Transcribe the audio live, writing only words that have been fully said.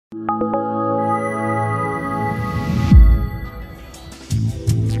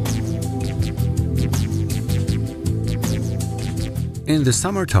In the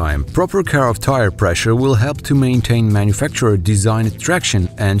summertime, proper care of tire pressure will help to maintain manufacturer-designed traction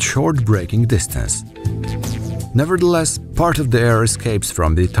and short braking distance. Nevertheless, part of the air escapes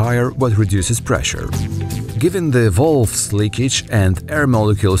from the tire what reduces pressure. Given the valve's leakage and air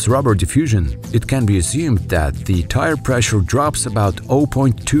molecules rubber diffusion, it can be assumed that the tire pressure drops about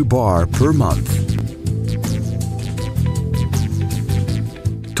 0.2 bar per month.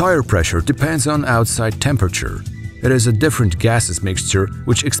 Tire pressure depends on outside temperature. It is a different gases mixture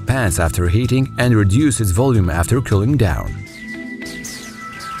which expands after heating and reduces its volume after cooling down.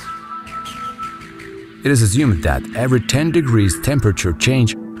 It is assumed that every 10 degrees temperature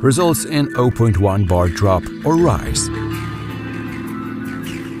change results in 0.1 bar drop or rise.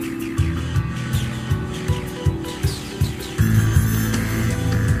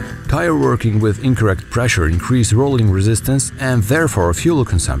 Tire working with incorrect pressure increase rolling resistance and therefore fuel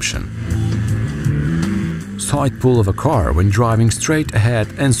consumption. Side pull of a car when driving straight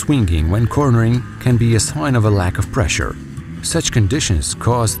ahead and swinging when cornering can be a sign of a lack of pressure. Such conditions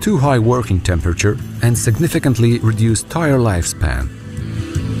cause too high working temperature and significantly reduce tire lifespan.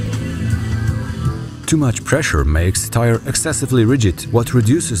 Too much pressure makes tire excessively rigid, what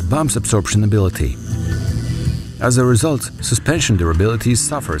reduces bump's absorption ability. As a result, suspension durability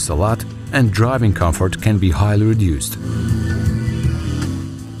suffers a lot and driving comfort can be highly reduced.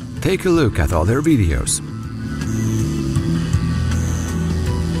 Take a look at other videos.